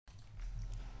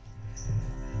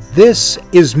This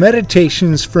is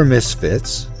Meditations for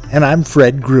Misfits, and I'm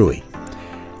Fred Gruey.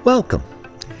 Welcome.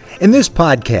 In this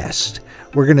podcast,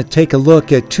 we're going to take a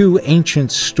look at two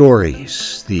ancient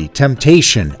stories, the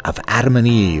temptation of Adam and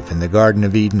Eve in the Garden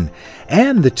of Eden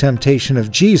and the temptation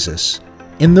of Jesus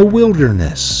in the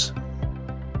wilderness.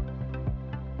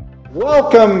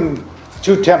 Welcome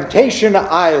to Temptation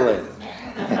Island.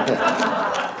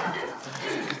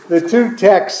 The two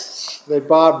texts that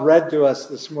Bob read to us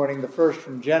this morning, the first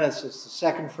from Genesis, the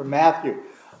second from Matthew,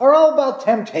 are all about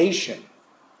temptation.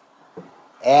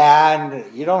 And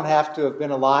you don't have to have been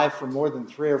alive for more than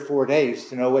 3 or 4 days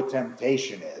to know what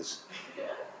temptation is.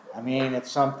 I mean,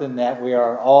 it's something that we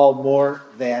are all more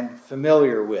than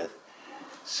familiar with.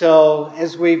 So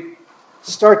as we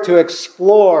start to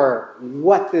explore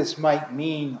what this might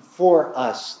mean for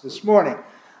us this morning,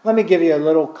 let me give you a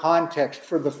little context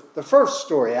for the first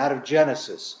story out of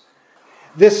Genesis.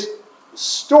 This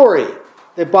story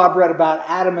that Bob read about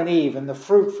Adam and Eve and the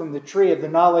fruit from the tree of the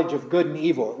knowledge of good and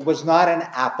evil, it was not an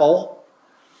apple.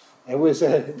 It was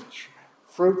a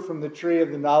fruit from the tree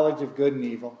of the knowledge of good and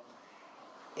evil.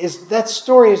 That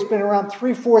story has been around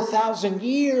 4,000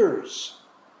 years.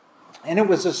 And it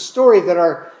was a story that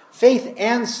our faith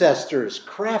ancestors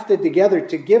crafted together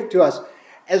to give to us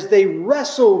as they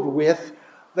wrestled with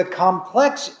the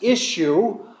complex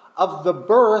issue of the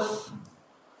birth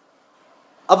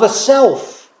of a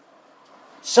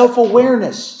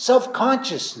self-awareness,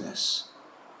 self-consciousness.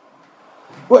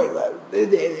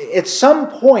 At some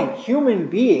point, human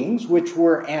beings, which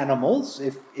were animals,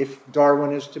 if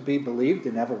Darwin is to be believed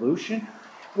in evolution,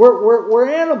 were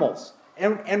animals,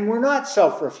 and we're not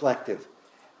self-reflective.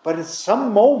 But at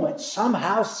some moment,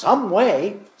 somehow, some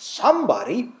way,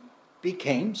 somebody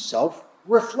became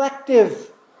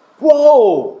self-reflective.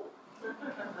 Whoa!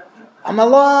 I'm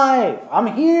alive. I'm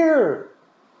here.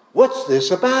 What's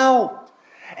this about?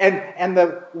 And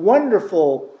the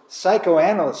wonderful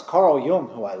psychoanalyst Carl Jung,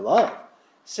 who I love,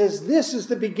 says this is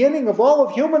the beginning of all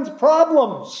of humans'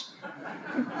 problems.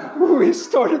 We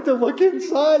started to look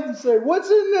inside and say, what's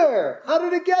in there? How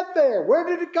did it get there? Where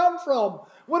did it come from?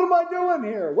 What am I doing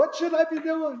here? What should I be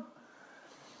doing?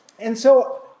 And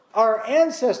so our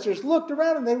ancestors looked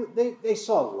around and they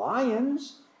saw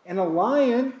lions. And a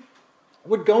lion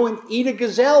would go and eat a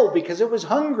gazelle because it was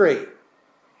hungry.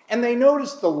 And they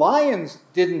noticed the lions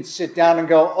didn't sit down and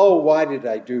go, oh, why did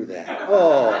I do that?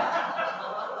 Oh,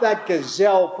 that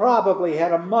gazelle probably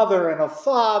had a mother and a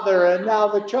father, and now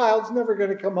the child's never going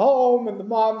to come home, and the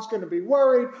mom's going to be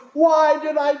worried. Why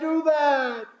did I do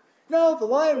that? No, the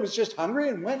lion was just hungry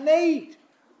and went and ate.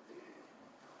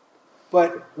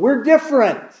 But we're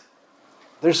different.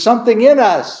 There's something in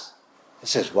us. It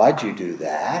says, why'd you do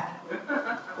that?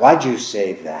 Why'd you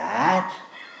say that?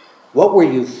 What were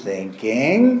you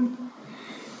thinking?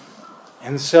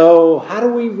 And so how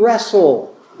do we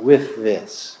wrestle with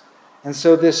this? And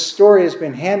so this story has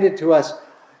been handed to us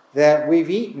that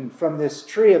we've eaten from this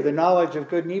tree of the knowledge of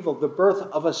good and evil. The birth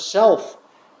of a self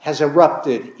has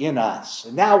erupted in us.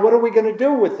 And now what are we going to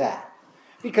do with that?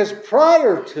 Because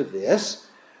prior to this,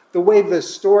 the way the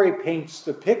story paints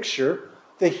the picture,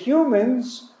 the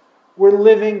humans were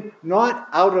living not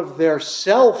out of their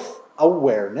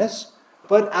self-awareness,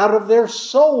 but out of their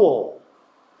soul.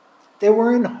 They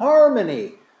were in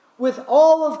harmony with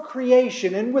all of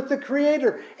creation and with the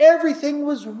Creator. Everything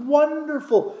was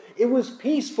wonderful. It was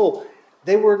peaceful.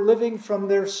 They were living from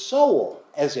their soul,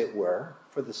 as it were,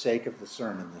 for the sake of the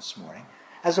sermon this morning,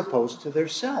 as opposed to their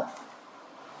self.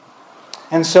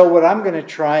 And so what I'm going to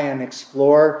try and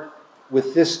explore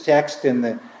with this text and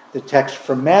the text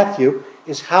from Matthew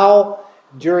is how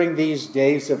during these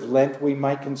days of Lent we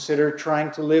might consider trying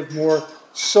to live more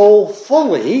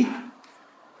soulfully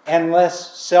and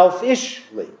less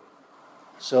selfishly.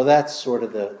 So that's sort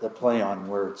of the play on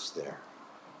words there.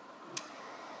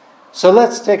 So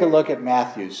let's take a look at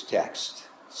Matthew's text.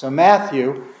 So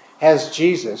Matthew has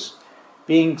Jesus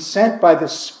being sent by the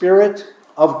Spirit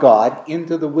of God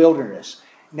into the wilderness.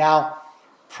 Now,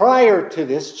 prior to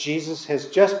this, Jesus has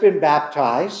just been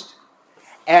baptized,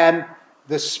 and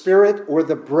the Spirit or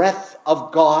the breath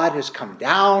of God has come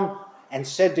down and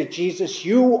said to Jesus,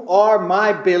 you are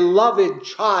my beloved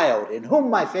child in whom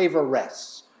my favor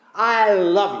rests. I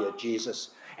love you, Jesus.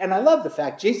 And I love the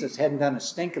fact Jesus hadn't done a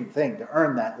stinking thing to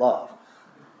earn that love.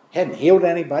 Hadn't healed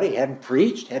anybody, hadn't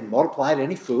preached, hadn't multiplied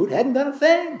any food, hadn't done a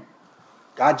thing.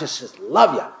 God just says,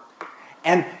 love you.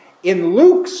 And in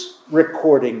Luke's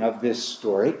recording of this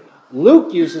story,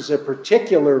 Luke uses a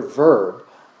particular verb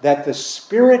that the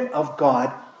Spirit of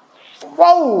God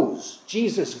throws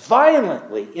Jesus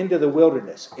violently into the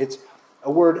wilderness. It's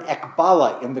a word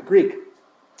ekbala in the Greek.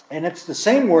 And it's the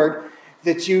same word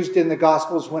that's used in the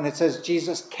Gospels when it says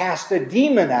Jesus cast a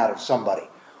demon out of somebody.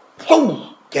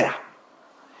 Boom! Get out.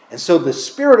 And so the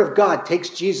Spirit of God takes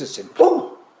Jesus and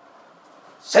boom!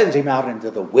 Sends him out into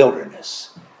the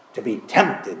wilderness to be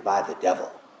tempted by the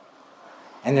devil.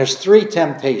 And there's 3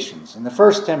 temptations. In the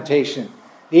first temptation,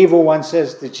 the evil one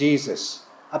says to Jesus,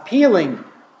 appealing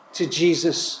to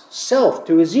Jesus' self,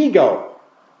 to his ego,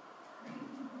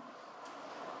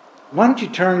 why don't you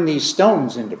turn these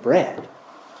stones into bread?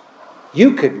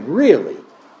 You could really,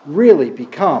 really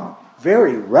become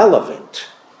very relevant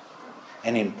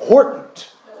and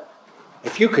important.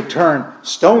 If you could turn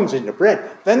stones into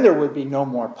bread, then there would be no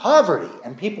more poverty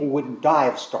and people wouldn't die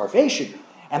of starvation.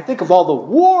 And think of all the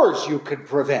wars you could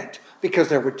prevent because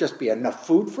there would just be enough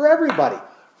food for everybody.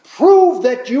 Prove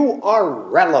that you are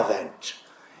relevant.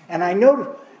 And I noted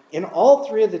in all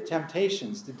 3 of the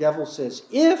temptations, the devil says,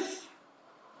 if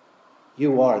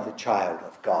you are the child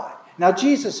of God. Now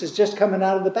Jesus is just coming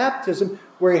out of the baptism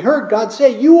where he heard God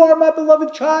say, you are my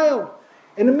beloved child.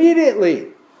 And immediately,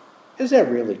 is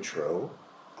that really true?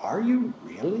 Are you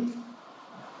really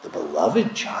the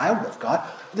beloved child of God?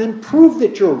 Then prove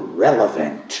that you're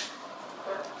relevant.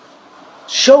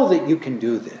 Show that you can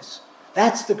do this.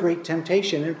 That's the great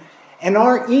temptation. And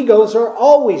our egos are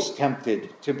always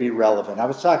tempted to be relevant. I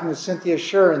was talking to Cynthia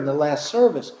Scher in the last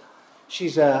service.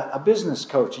 She's a business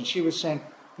coach, and she was saying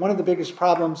one of the biggest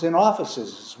problems in offices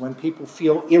is when people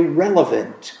feel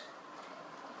irrelevant.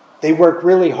 They work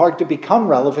really hard to become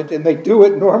relevant, and they do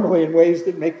it normally in ways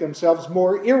that make themselves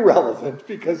more irrelevant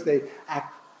because they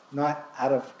act not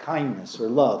out of kindness or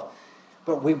love.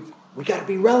 But we got to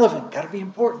be relevant, got to be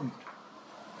important.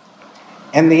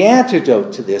 And the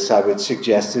antidote to this, I would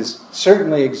suggest, is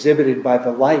certainly exhibited by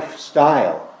the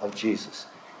lifestyle of Jesus,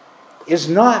 is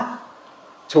not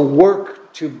to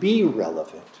work to be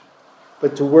relevant,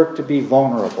 but to work to be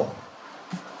vulnerable.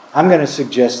 I'm going to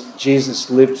suggest Jesus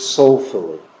lived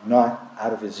soulfully, not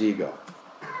out of his ego.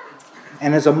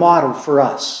 And as a model for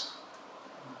us,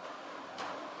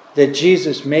 that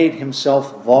Jesus made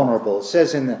himself vulnerable. It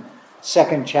says in the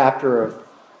 2nd chapter of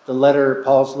the letter,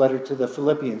 Paul's letter to the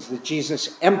Philippians, that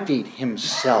Jesus emptied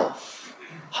himself,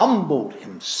 humbled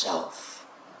himself.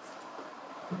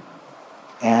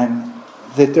 And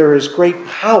that there is great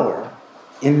power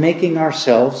in making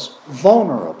ourselves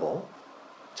vulnerable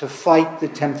to fight the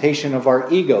temptation of our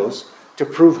egos to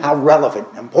prove how relevant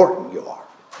and important you are.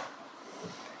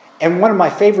 And one of my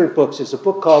favorite books is a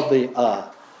book called The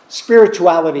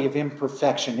Spirituality of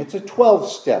Imperfection. It's a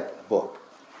 12-step book.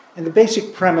 And the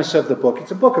basic premise of the book,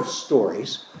 it's a book of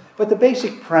stories, but the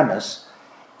basic premise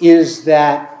is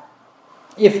that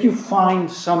if you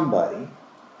find somebody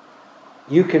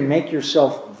you can make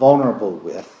yourself vulnerable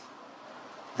with,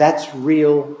 that's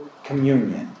real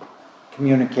communion,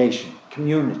 communication,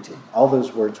 community, all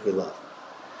those words we love.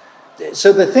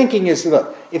 So the thinking is,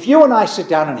 look, if you and I sit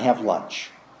down and have lunch,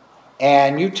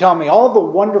 and you tell me all the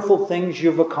wonderful things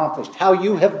you've accomplished, how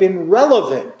you have been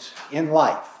relevant in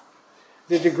life,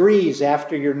 the degrees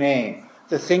after your name,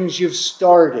 the things you've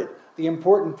started, the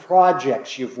important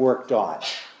projects you've worked on.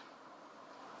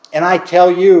 And I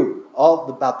tell you all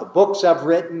about the books I've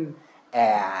written,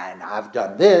 and I've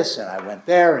done this, and I went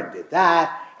there and did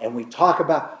that, and we talk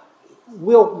about,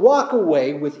 we'll walk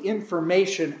away with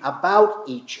information about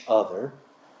each other,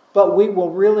 but we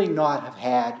will really not have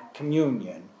had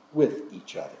communion with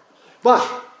each other. But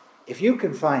if you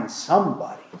can find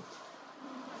somebody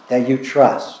that you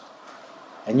trust,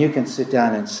 and you can sit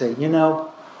down and say, you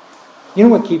know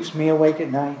what keeps me awake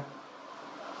at night?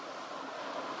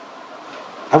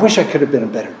 I wish I could have been a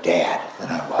better dad than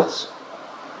I was.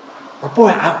 Or boy,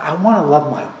 I want to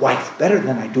love my wife better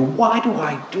than I do. Why do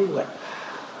I do it?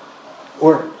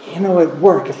 Or, at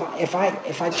work, if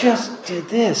I just did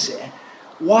this,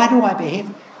 why do I behave?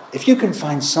 If you can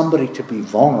find somebody to be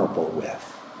vulnerable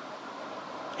with,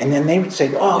 and then they would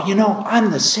say,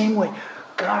 I'm the same way.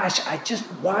 Gosh,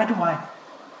 why do I?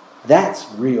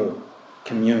 That's real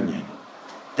communion.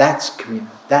 That's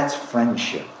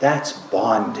friendship. That's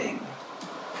bonding.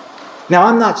 Now,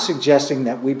 I'm not suggesting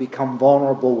that we become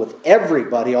vulnerable with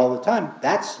everybody all the time.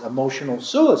 That's emotional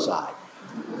suicide.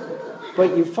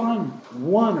 But you find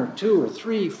 1 or 2 or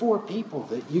 3, 4 people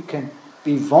that you can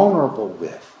be vulnerable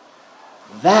with.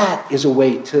 That is a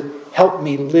way to help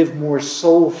me live more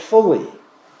soulfully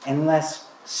and less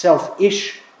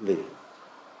selfishly.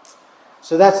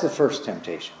 So that's the first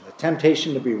temptation, the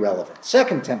temptation to be relevant.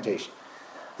 Second temptation,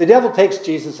 the devil takes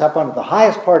Jesus up onto the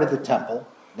highest part of the temple,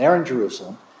 there in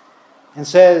Jerusalem, and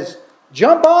says,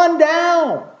 jump on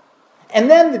down. And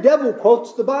then the devil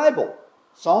quotes the Bible.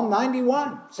 Psalm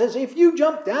 91 says, if you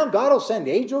jump down, God will send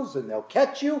angels and they'll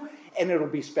catch you and it'll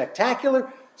be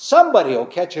spectacular. Somebody will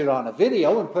catch it on a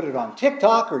video and put it on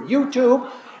TikTok or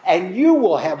YouTube, and you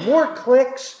will have more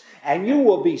clicks and you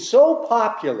will be so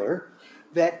popular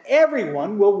that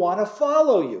everyone will want to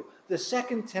follow you. The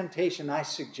second temptation I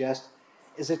suggest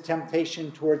is a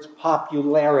temptation towards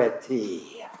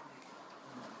popularity.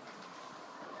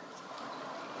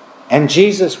 And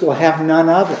Jesus will have none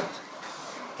of it.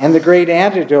 And the great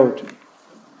antidote,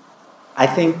 I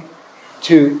think,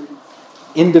 to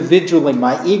individually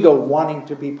my ego wanting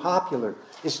to be popular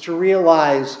is to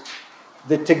realize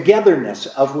the togetherness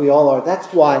of we all are. That's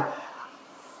why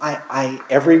I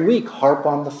every week harp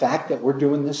on the fact that we're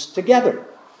doing this together.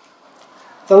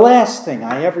 The last thing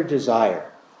I ever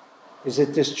desire is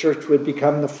that this church would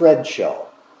become the Fred show,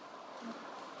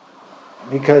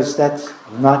 because that's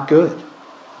not good.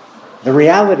 The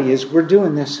reality is we're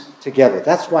doing this together.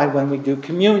 That's why when we do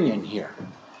communion here,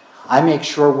 I make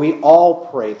sure we all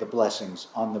pray the blessings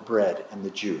on the bread and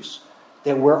the juice,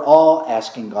 that we're all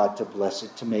asking God to bless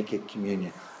it, to make it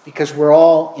communion, because we're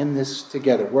all in this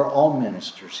together. We're all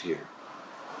ministers here.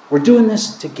 We're doing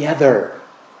this together.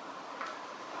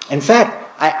 In fact,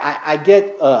 I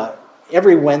get,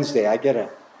 every Wednesday, I get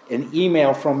an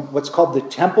email from what's called the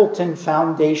Templeton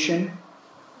Foundation.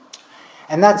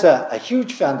 And that's a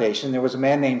huge foundation. There was a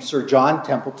man named Sir John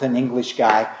Templeton, English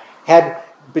guy, had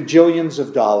bajillions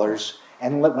of dollars,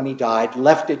 and when he died,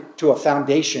 left it to a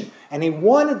foundation. And he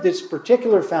wanted this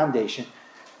particular foundation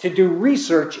to do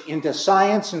research into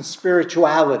science and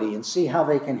spirituality and see how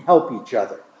they can help each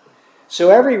other. So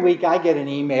every week I get an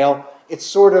email. It's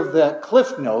sort of the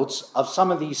cliff notes of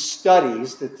some of these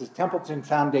studies that the Templeton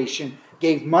Foundation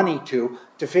gave money to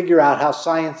figure out how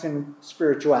science and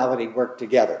spirituality work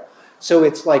together. So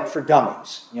it's like for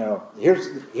dummies. You know,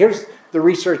 here's the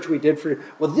research we did for.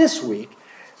 Well, this week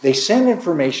they send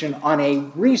information on a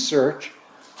research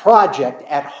project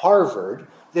at Harvard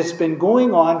that's been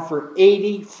going on for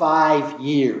 85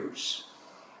 years.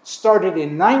 Started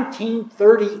in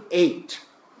 1938.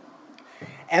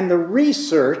 And the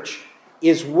research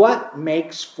is what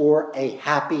makes for a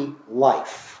happy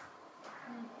life.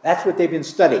 That's what they've been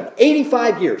studying.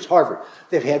 85 years, Harvard.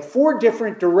 They've had 4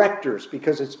 different directors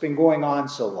because it's been going on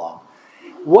so long.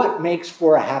 What makes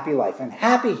for a happy life? And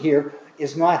happy here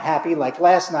is not happy. Like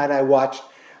last night I watched,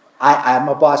 I'm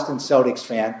a Boston Celtics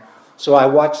fan, so I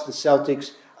watched the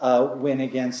Celtics win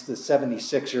against the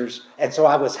 76ers, and so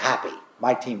I was happy.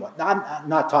 My team won. I'm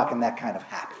not talking that kind of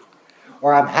happy.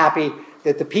 Or I'm happy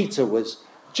that the pizza was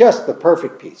just the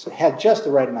perfect pizza. It had just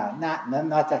the right amount.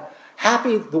 Not that.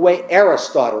 Happy the way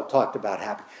Aristotle talked about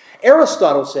happy.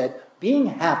 Aristotle said being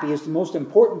happy is the most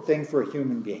important thing for a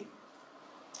human being.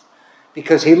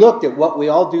 Because he looked at what we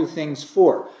all do things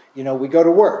for. You know, we go to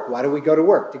work. Why do we go to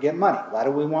work? To get money. Why do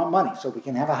we want money? So we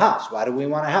can have a house. Why do we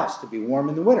want a house? To be warm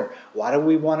in the winter. Why do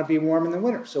we want to be warm in the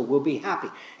winter? So we'll be happy.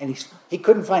 And he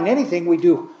couldn't find anything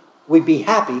we'd be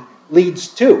happy leads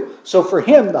to. So for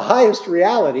him, the highest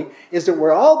reality is that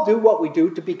we all do what we do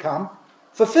to become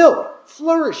fulfilled,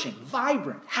 flourishing,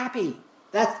 vibrant, happy.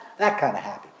 That's that kind of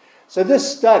happy. So this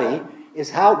study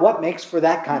is what makes for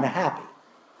that kind of happy.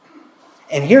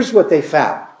 And here's what they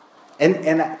found.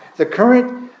 And the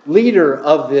current leader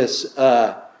of this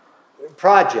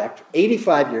project,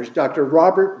 85 years, Dr.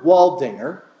 Robert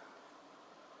Waldinger,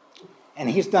 and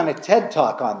he's done a TED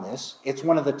Talk on this. It's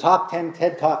one of the top 10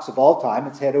 TED Talks of all time.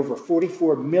 It's had over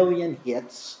 44 million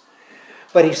hits.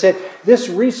 But he said this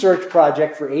research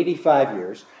project for 85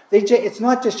 years, it's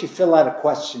not just you fill out a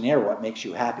questionnaire, what makes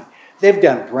you happy. They've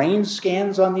done brain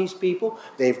scans on these people.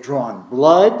 They've drawn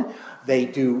blood. They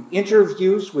do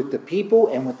interviews with the people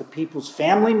and with the people's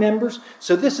family members.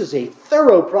 So this is a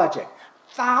thorough project.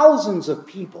 Thousands of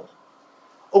people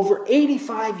over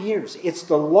 85 years. It's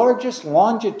the largest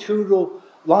longitudinal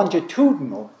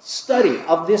study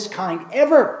of this kind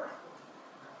ever.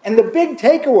 And the big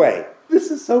takeaway,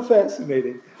 this is so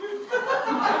fascinating.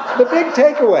 The big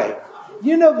takeaway,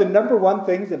 you know the number one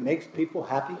thing that makes people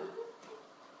happy?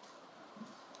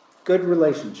 Good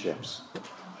relationships.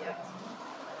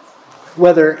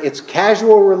 Whether it's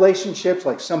casual relationships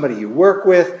like somebody you work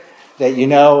with that you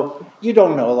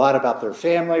don't know a lot about their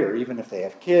family or even if they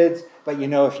have kids, but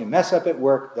if you mess up at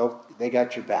work, they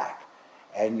got your back.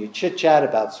 And you chit-chat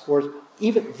about sports,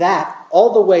 even that,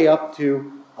 all the way up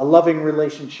to a loving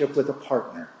relationship with a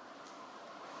partner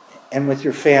and with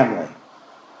your family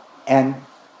and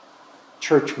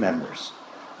church members.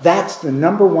 That's the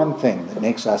number one thing that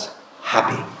makes us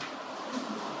happy,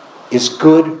 is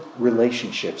good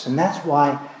relationships. And that's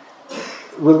why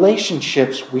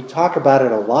relationships, we talk about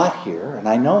it a lot here, and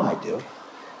I know I do,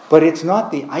 But it's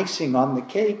not the icing on the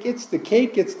cake. It's the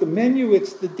cake, it's the menu,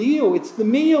 it's the deal, it's the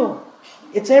meal.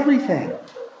 It's everything.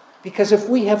 Because if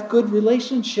we have good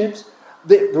relationships,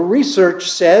 the research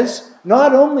says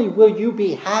not only will you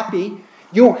be happy,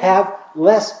 you'll have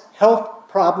less health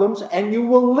problems and you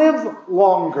will live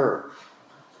longer.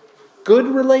 Good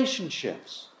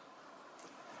relationships.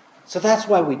 So that's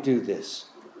why we do this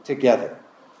together.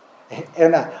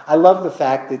 And I love the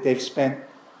fact that they've spent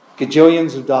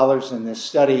gajillions of dollars in this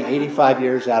study, 85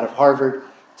 years out of Harvard,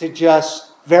 to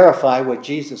just verify what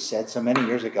Jesus said so many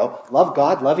years ago. Love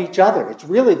God, love each other. It's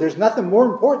really, there's nothing more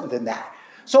important than that.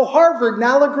 So Harvard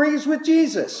now agrees with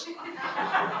Jesus.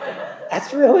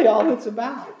 That's really all it's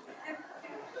about.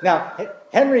 Now,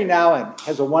 Henry Nouwen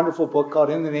has a wonderful book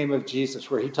called In the Name of Jesus,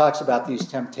 where he talks about these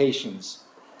temptations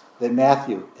that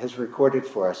Matthew has recorded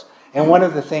for us. And one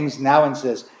of the things Nouwen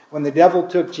says, when the devil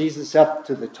took Jesus up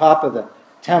to the top of the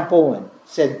temple and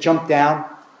said, jump down,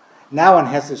 Nouwen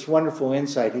has this wonderful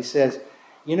insight. He says,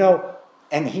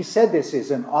 and he said this as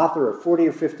an author of 40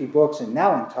 or 50 books, and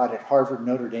Nouwen taught at Harvard,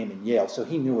 Notre Dame, and Yale, so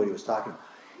he knew what he was talking about.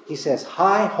 He says,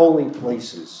 high holy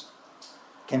places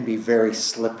can be very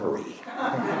slippery.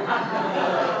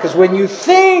 Because when you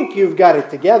think you've got it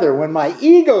together, when my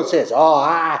ego says,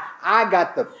 I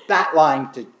got the bat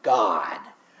line to God.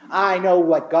 I know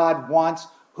what God wants,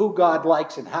 who God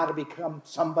likes, and how to become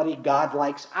somebody God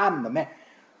likes. I'm the man.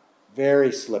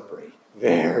 Very slippery.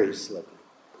 Very slippery.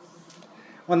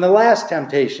 When the last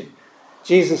temptation,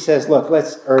 Jesus says,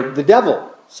 the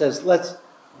devil says, let's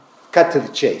cut to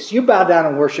the chase. You bow down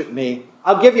and worship me.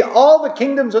 I'll give you all the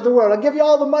kingdoms of the world. I'll give you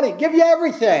all the money. Give you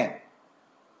everything.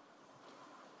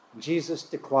 Jesus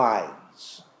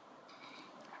declines.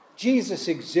 Jesus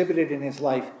exhibited in his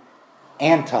life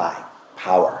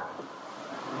anti-power.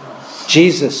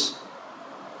 Jesus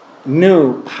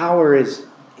knew power is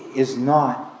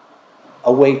not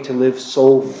a way to live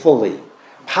soulfully.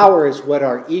 Power is what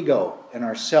our ego and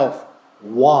our self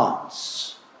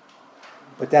wants.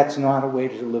 But that's not a way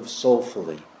to live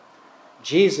soulfully.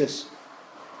 Jesus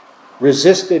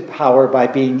resisted power by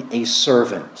being a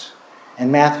servant.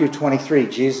 In Matthew 23,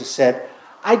 Jesus said,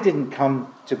 I didn't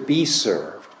come to be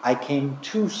served. I came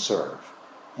to serve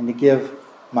and to give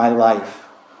my life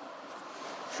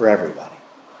for everybody.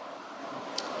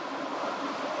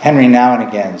 Henry Nouwen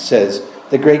again says,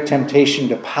 the great temptation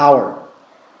to power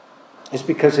is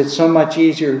because it's so much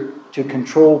easier to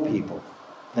control people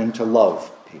than to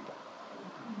love people.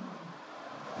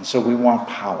 And so we want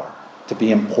power to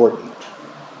be important,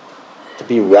 to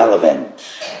be relevant.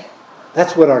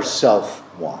 That's what our self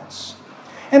wants.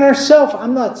 And our self,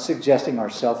 I'm not suggesting our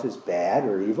self is bad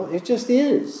or evil. It just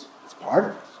is. It's part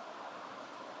of us.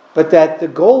 But that the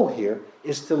goal here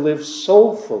is to live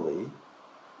soulfully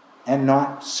and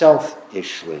not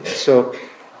selfishly. So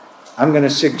I'm going to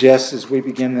suggest as we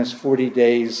begin this 40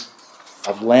 days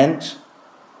of Lent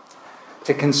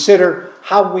to consider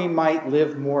how we might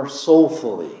live more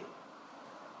soulfully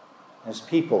as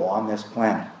people on this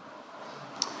planet.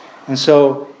 And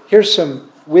so here's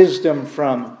some wisdom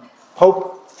from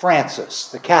Pope Francis,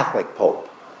 the Catholic Pope,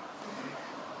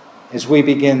 as we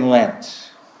begin Lent.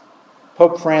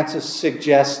 Pope Francis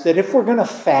suggests that if we're going to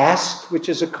fast, which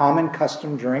is a common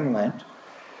custom during Lent,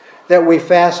 that we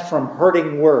fast from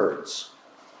hurting words,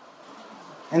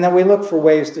 and that we look for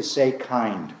ways to say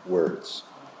kind words.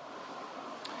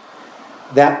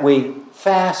 That we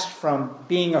fast from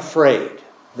being afraid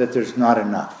that there's not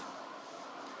enough.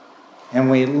 And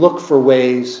we look for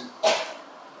ways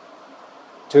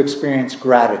to experience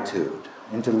gratitude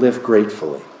and to live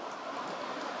gratefully.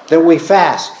 That we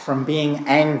fast from being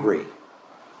angry,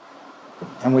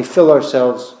 and we fill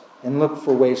ourselves and look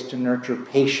for ways to nurture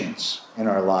patience in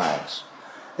our lives.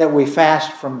 That we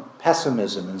fast from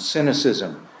pessimism and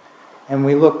cynicism, and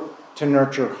we look to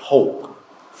nurture hope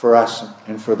for us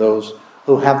and for those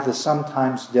who have the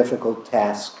sometimes difficult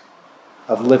task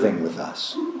of living with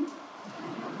us.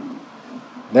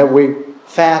 That we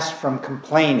fast from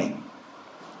complaining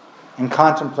and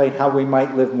contemplate how we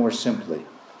might live more simply.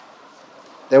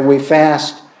 That we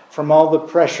fast from all the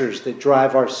pressures that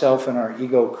drive ourself and our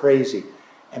ego crazy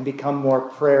and become more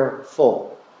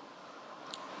prayerful.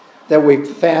 That we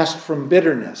fast from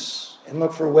bitterness and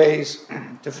look for ways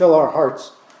to fill our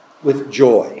hearts with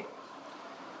joy.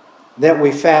 That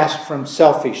we fast from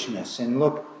selfishness and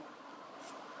look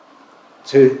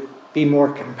to be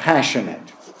more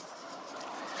compassionate.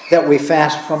 That we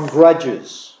fast from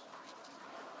grudges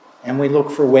and we look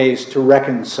for ways to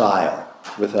reconcile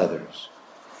with others.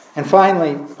 And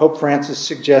finally, Pope Francis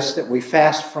suggests that we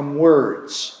fast from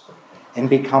words and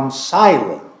become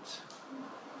silent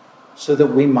so that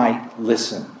we might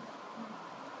listen.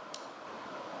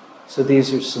 So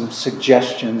these are some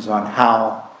suggestions on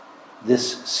how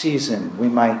this season we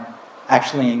might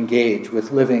actually engage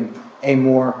with living a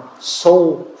more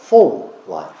soulful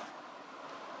life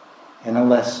and a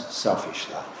less selfish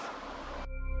life.